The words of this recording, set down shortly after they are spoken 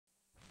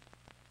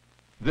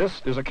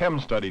This is a chem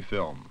study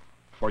film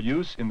for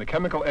use in the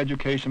Chemical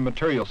Education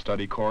Material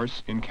Study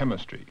course in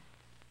chemistry.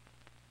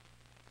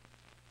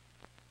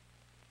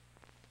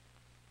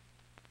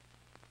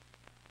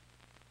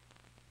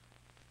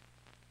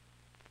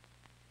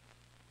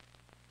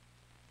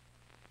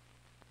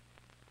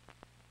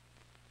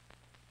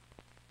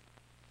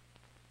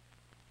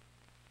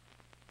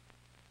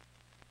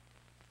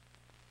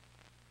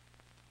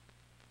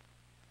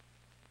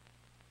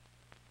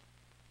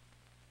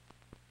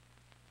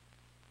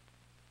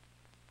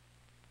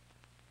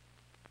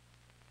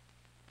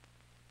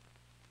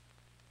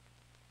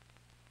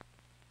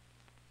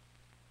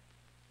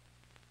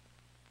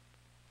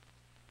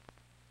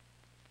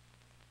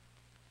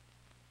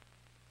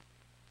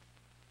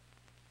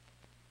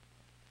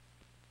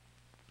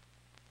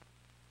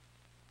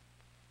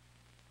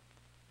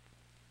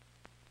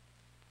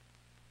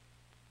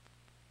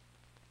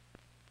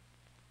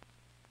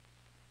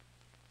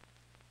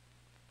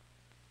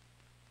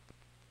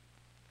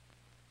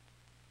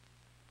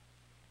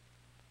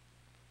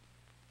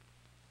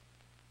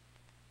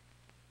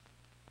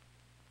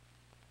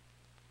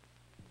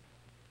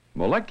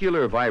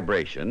 Molecular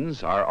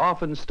vibrations are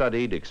often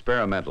studied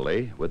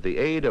experimentally with the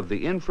aid of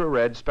the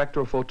infrared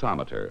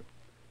spectrophotometer.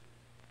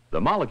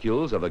 The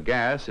molecules of a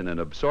gas in an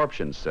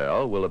absorption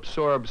cell will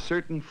absorb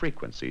certain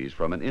frequencies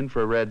from an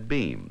infrared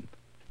beam,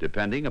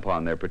 depending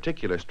upon their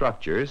particular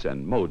structures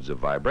and modes of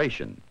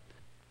vibration.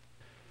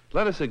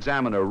 Let us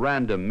examine a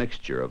random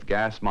mixture of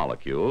gas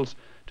molecules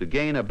to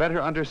gain a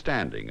better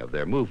understanding of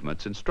their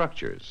movements and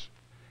structures.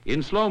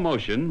 In slow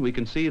motion, we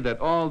can see that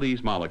all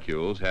these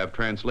molecules have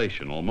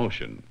translational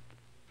motion.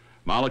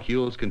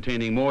 Molecules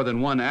containing more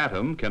than one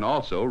atom can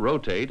also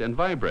rotate and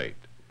vibrate.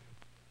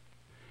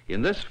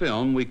 In this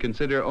film, we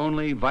consider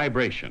only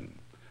vibration,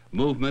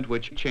 movement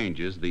which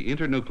changes the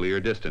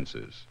internuclear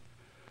distances.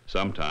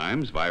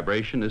 Sometimes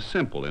vibration is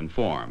simple in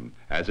form,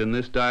 as in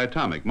this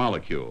diatomic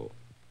molecule.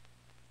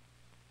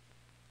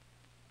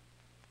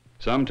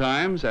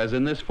 Sometimes, as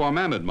in this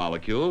formamide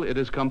molecule, it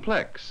is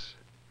complex.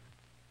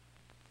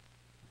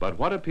 But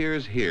what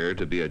appears here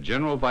to be a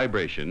general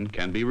vibration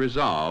can be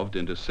resolved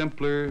into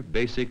simpler,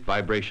 basic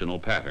vibrational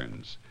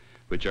patterns,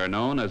 which are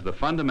known as the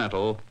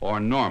fundamental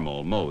or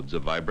normal modes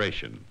of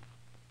vibration.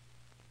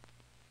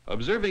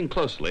 Observing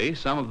closely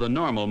some of the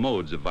normal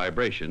modes of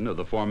vibration of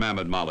the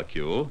formamide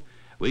molecule,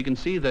 we can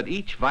see that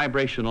each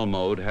vibrational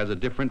mode has a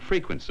different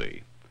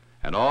frequency,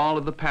 and all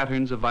of the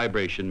patterns of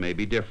vibration may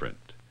be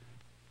different.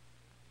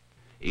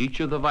 Each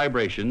of the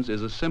vibrations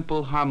is a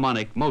simple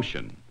harmonic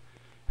motion,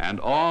 and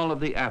all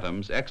of the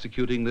atoms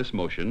executing this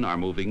motion are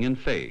moving in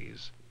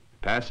phase,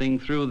 passing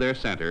through their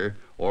center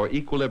or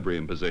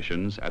equilibrium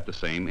positions at the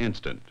same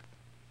instant.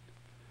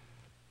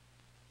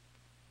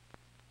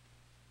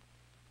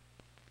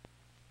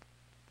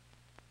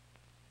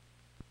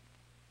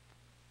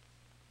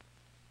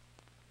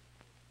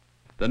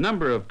 The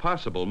number of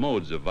possible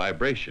modes of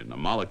vibration a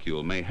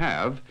molecule may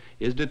have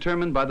is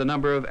determined by the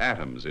number of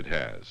atoms it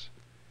has.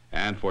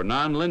 And for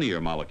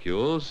nonlinear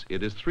molecules,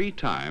 it is 3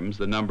 times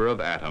the number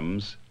of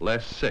atoms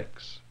less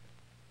 6.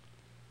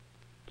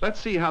 Let's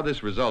see how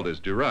this result is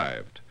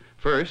derived.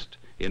 First,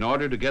 in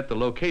order to get the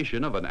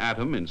location of an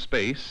atom in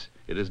space,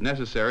 it is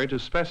necessary to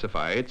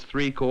specify its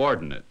 3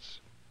 coordinates.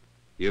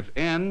 If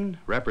n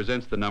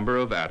represents the number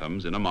of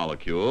atoms in a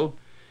molecule,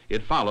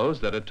 it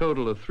follows that a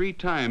total of 3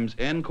 times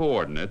n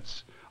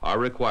coordinates are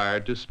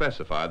required to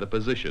specify the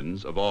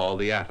positions of all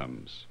the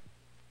atoms.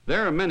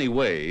 There are many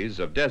ways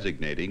of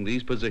designating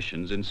these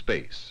positions in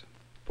space.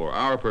 For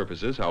our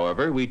purposes,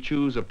 however, we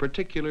choose a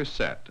particular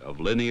set of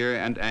linear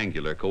and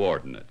angular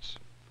coordinates.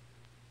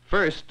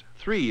 First,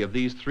 3 of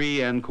these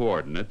 3n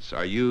coordinates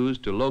are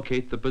used to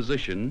locate the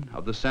position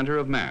of the center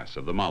of mass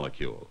of the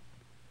molecule.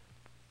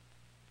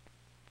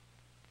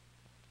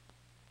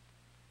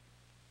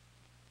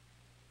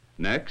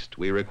 Next,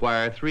 we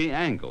require 3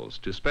 angles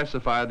to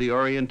specify the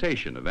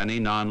orientation of any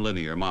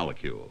nonlinear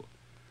molecule.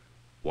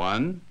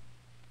 1,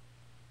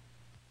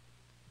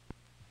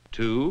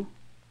 2,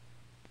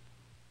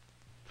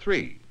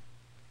 3.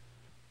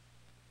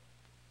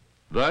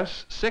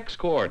 Thus, 6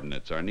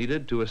 coordinates are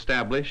needed to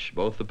establish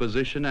both the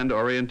position and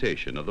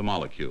orientation of the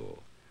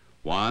molecule.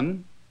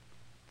 1,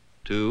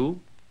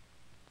 2,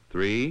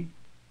 3,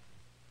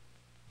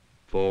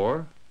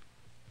 4,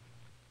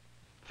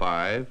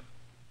 5,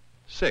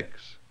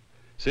 6.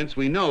 Since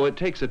we know it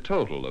takes a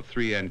total of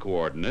 3n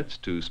coordinates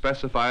to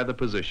specify the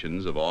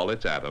positions of all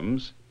its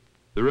atoms,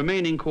 the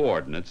remaining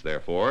coordinates,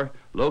 therefore,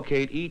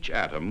 locate each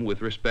atom with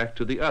respect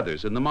to the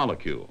others in the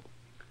molecule.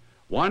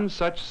 One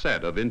such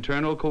set of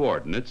internal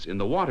coordinates in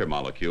the water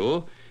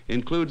molecule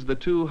includes the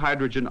 2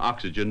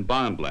 hydrogen-oxygen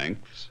bond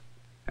lengths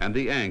and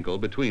the angle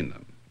between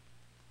them.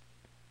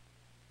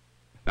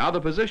 Now, the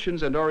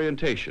positions and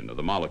orientation of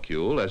the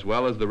molecule, as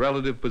well as the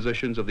relative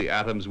positions of the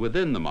atoms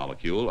within the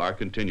molecule, are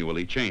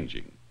continually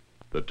changing.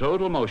 The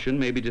total motion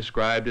may be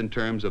described in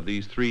terms of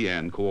these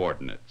 3n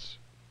coordinates,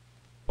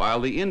 while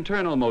the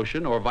internal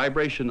motion or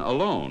vibration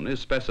alone is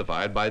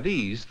specified by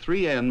these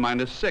 3n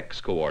minus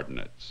 6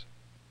 coordinates.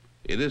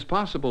 It is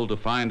possible to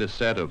find a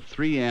set of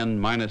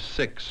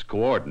 3n-6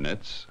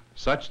 coordinates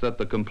such that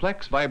the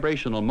complex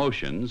vibrational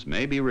motions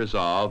may be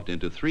resolved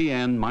into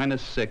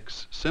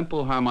 3n-6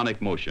 simple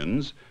harmonic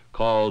motions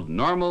called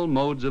normal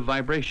modes of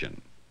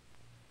vibration.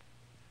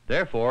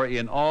 Therefore,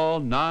 in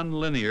all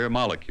nonlinear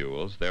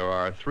molecules, there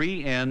are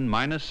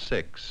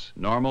 3n-6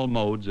 normal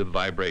modes of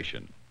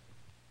vibration.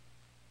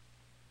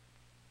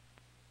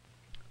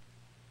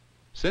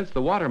 Since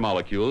the water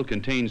molecule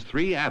contains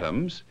 3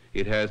 atoms,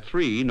 it has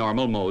 3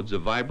 normal modes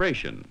of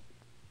vibration: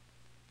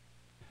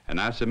 an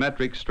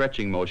asymmetric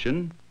stretching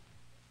motion,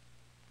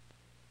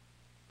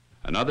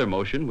 another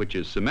motion which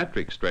is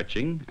symmetric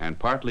stretching and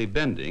partly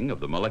bending of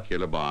the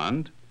molecular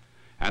bond,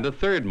 and a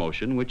third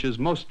motion which is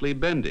mostly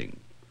bending.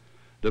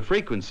 The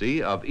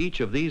frequency of each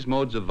of these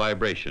modes of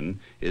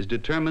vibration is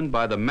determined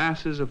by the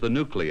masses of the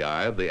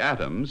nuclei of the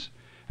atoms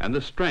and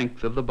the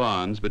strength of the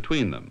bonds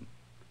between them.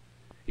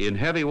 In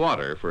heavy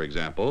water, for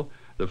example,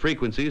 the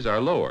frequencies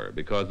are lower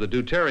because the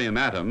deuterium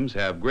atoms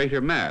have greater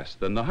mass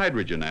than the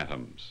hydrogen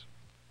atoms.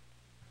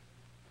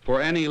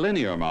 For any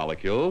linear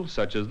molecule,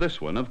 such as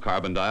this one of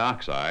carbon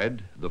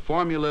dioxide, the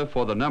formula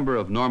for the number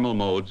of normal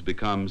modes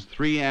becomes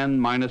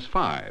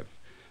 3n-5,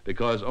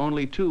 because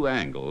only 2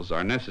 angles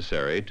are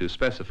necessary to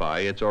specify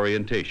its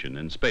orientation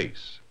in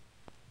space.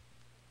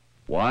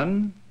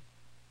 1,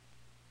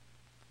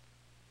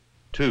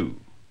 2.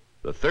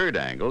 The third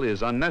angle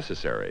is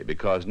unnecessary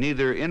because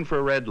neither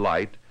infrared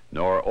light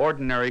nor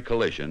ordinary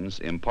collisions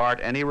impart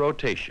any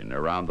rotation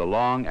around the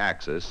long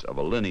axis of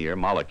a linear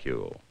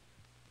molecule.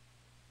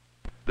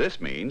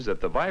 This means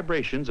that the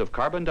vibrations of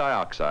carbon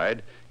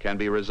dioxide can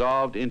be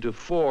resolved into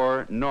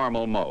 4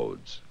 normal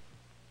modes: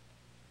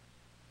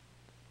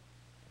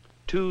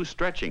 2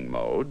 stretching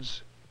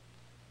modes,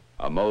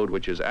 a mode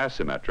which is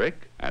asymmetric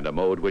and a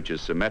mode which is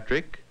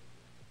symmetric,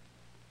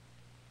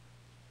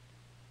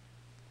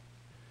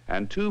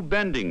 and 2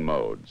 bending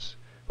modes,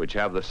 which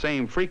have the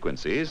same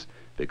frequencies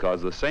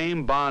because the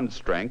same bond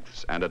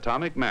strengths and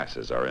atomic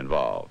masses are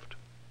involved.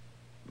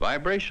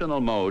 Vibrational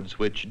modes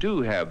which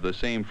do have the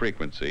same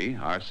frequency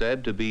are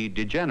said to be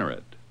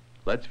degenerate.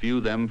 Let's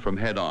view them from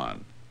head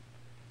on.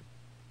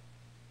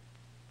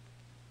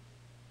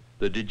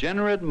 The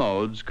degenerate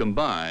modes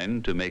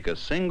combine to make a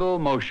single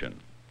motion.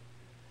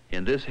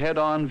 In this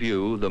head-on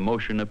view, the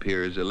motion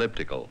appears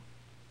elliptical.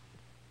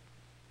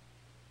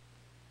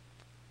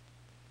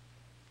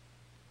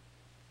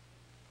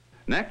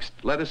 Next,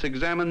 let us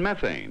examine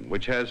methane,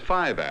 which has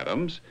 5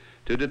 atoms,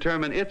 to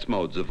determine its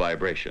modes of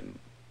vibration.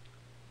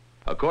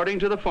 According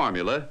to the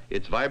formula,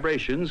 its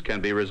vibrations can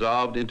be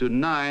resolved into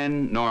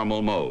 9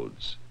 normal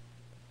modes.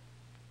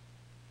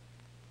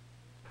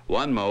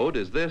 One mode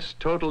is this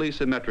totally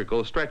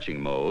symmetrical stretching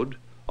mode,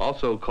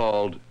 also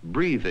called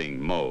breathing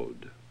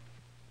mode.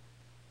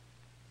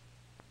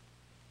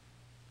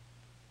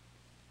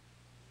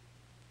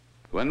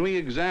 When we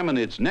examine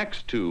its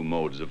next 2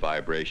 modes of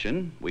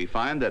vibration, we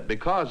find that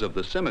because of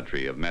the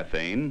symmetry of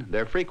methane,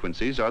 their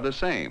frequencies are the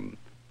same.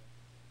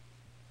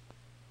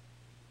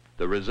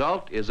 The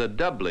result is a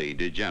doubly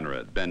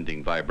degenerate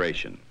bending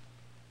vibration.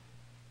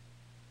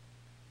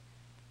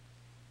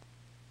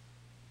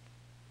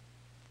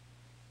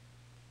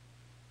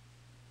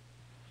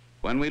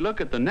 When we look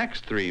at the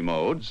next 3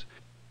 modes,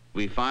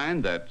 we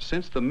find that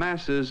since the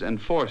masses and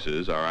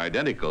forces are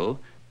identical,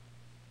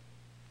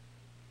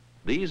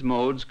 these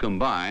modes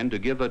combine to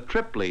give a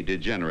triply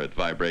degenerate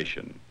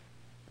vibration.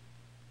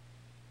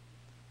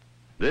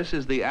 This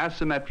is the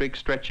asymmetric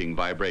stretching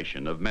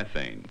vibration of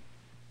methane.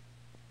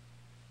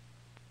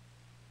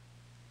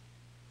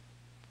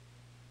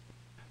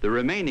 The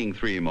remaining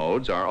 3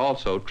 modes are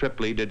also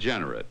triply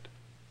degenerate.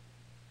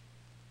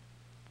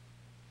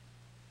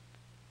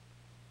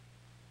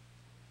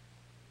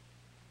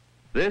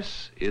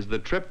 This is the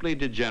triply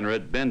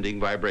degenerate bending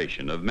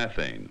vibration of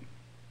methane.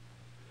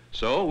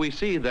 So we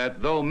see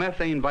that though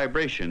methane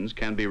vibrations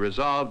can be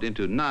resolved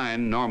into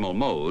 9 normal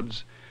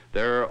modes,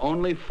 there are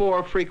only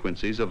 4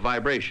 frequencies of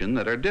vibration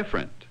that are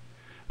different.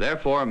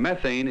 Therefore,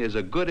 methane is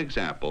a good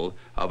example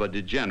of a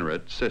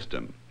degenerate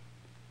system.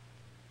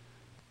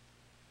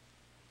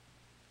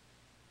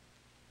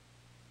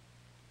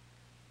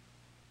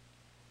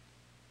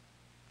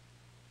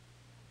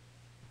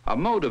 A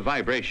mode of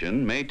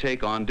vibration may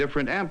take on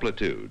different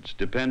amplitudes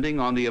depending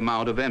on the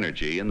amount of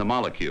energy in the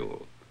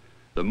molecule.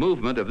 The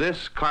movement of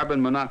this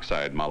carbon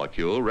monoxide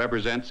molecule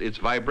represents its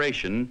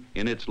vibration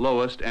in its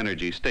lowest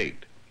energy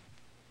state.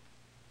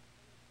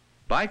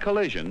 By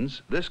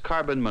collisions, this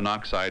carbon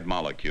monoxide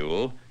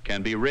molecule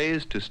can be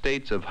raised to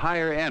states of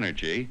higher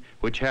energy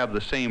which have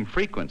the same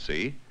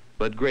frequency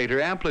but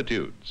greater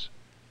amplitudes.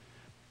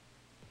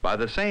 By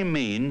the same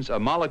means, a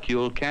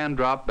molecule can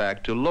drop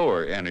back to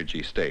lower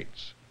energy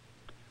states.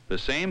 The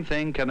same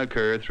thing can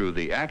occur through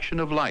the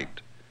action of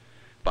light,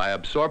 by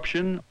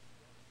absorption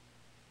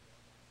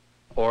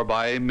or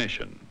by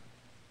emission.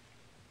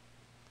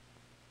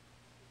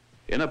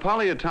 In a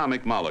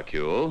polyatomic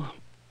molecule,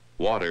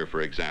 water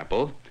for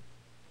example,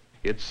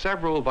 its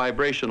several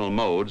vibrational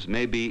modes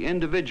may be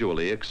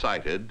individually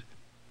excited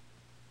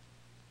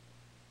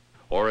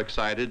or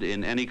excited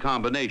in any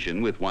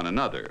combination with one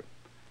another.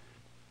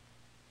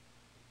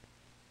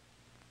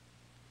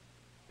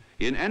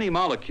 In any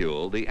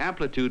molecule, the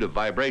amplitude of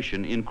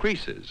vibration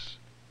increases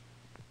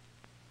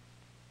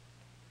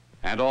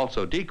and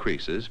also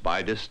decreases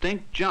by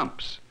distinct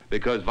jumps,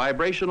 because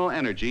vibrational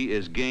energy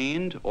is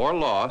gained or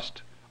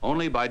lost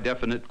only by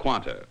definite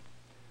quanta.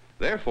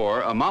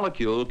 Therefore, a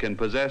molecule can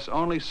possess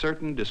only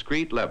certain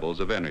discrete levels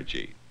of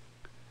energy.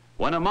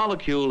 When a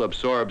molecule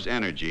absorbs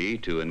energy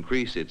to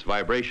increase its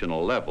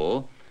vibrational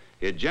level,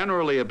 it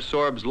generally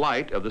absorbs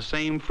light of the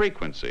same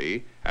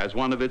frequency as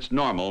one of its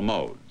normal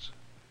modes.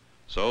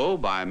 So,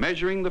 by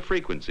measuring the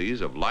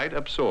frequencies of light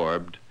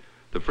absorbed,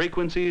 the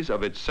frequencies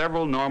of its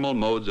several normal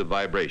modes of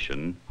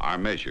vibration are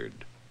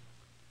measured.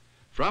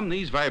 From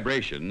these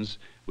vibrations,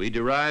 we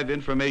derive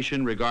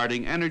information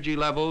regarding energy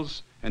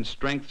levels and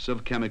strengths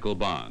of chemical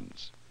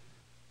bonds.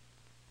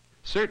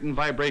 Certain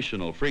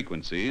vibrational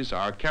frequencies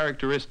are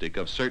characteristic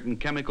of certain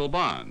chemical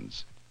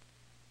bonds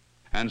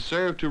and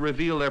serve to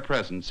reveal their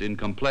presence in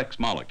complex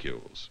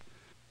molecules.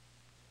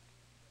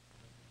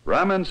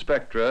 Raman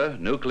spectra,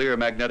 nuclear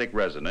magnetic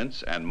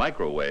resonance, and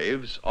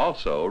microwaves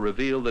also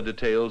reveal the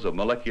details of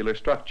molecular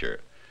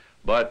structure,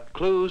 but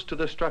clues to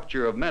the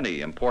structure of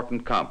many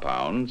important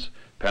compounds,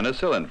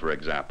 penicillin for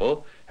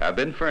example, have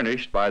been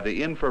furnished by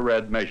the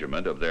infrared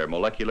measurement of their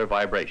molecular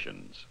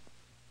vibrations.